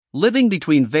living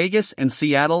between Vegas and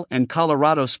Seattle and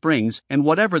Colorado Springs and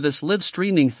whatever this live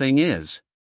streaming thing is.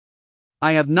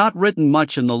 I have not written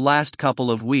much in the last couple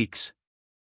of weeks.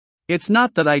 It's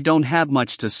not that I don't have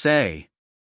much to say.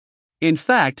 In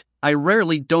fact, I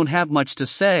rarely don't have much to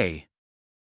say.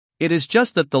 It is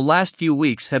just that the last few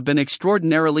weeks have been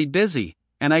extraordinarily busy,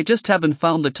 and I just haven't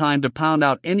found the time to pound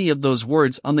out any of those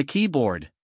words on the keyboard.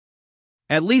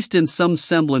 At least in some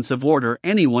semblance of order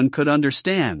anyone could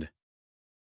understand.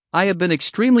 I have been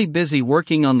extremely busy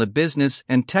working on the business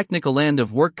and technical end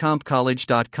of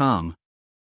WorkCompCollege.com.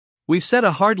 We've set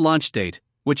a hard launch date,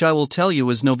 which I will tell you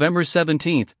is November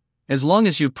 17th, as long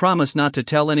as you promise not to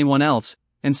tell anyone else,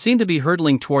 and seem to be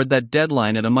hurtling toward that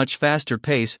deadline at a much faster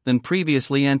pace than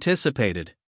previously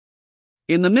anticipated.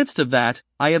 In the midst of that,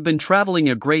 I have been traveling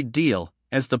a great deal,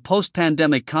 as the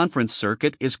post-pandemic conference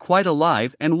circuit is quite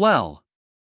alive and well.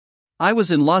 I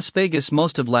was in Las Vegas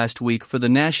most of last week for the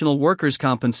National Workers'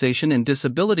 Compensation and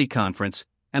Disability Conference,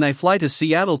 and I fly to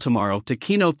Seattle tomorrow to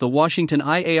keynote the Washington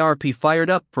IARP Fired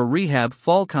Up for Rehab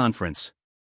Fall Conference.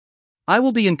 I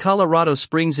will be in Colorado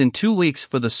Springs in 2 weeks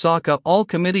for the SOCA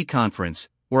All-Committee Conference,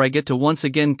 where I get to once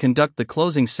again conduct the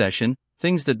closing session,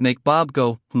 things that make Bob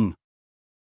go,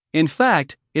 In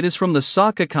fact, it is from the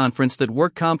SOCA conference that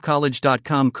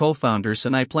WorkCompCollege.com co-founders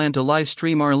and I plan to live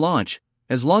stream our launch,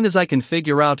 as long as I can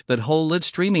figure out that whole live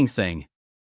streaming thing.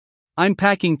 I'm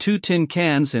packing 2 tin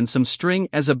cans and some string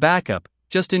as a backup,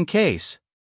 just in case.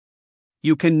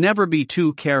 You can never be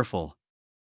too careful.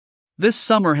 This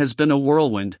summer has been a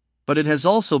whirlwind, but it has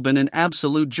also been an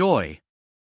absolute joy.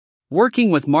 Working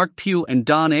with Mark Pugh and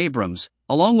Don Abrams,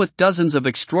 along with dozens of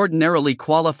extraordinarily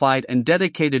qualified and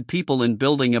dedicated people in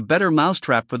building a better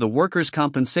mousetrap for the workers'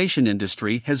 compensation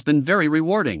industry has been very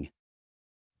rewarding.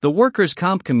 The workers'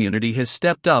 comp community has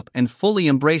stepped up and fully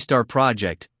embraced our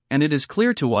project, and it is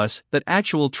clear to us that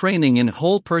actual training in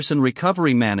whole-person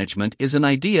recovery management is an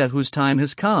idea whose time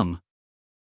has come.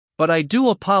 But I do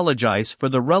apologize for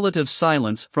the relative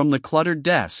silence from the cluttered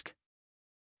desk.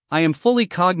 I am fully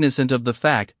cognizant of the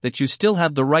fact that you still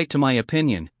have the right to my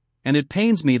opinion, and it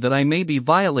pains me that I may be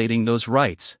violating those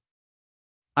rights.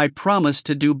 I promise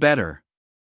to do better.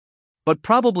 But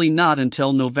probably not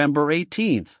until November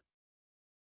 18th.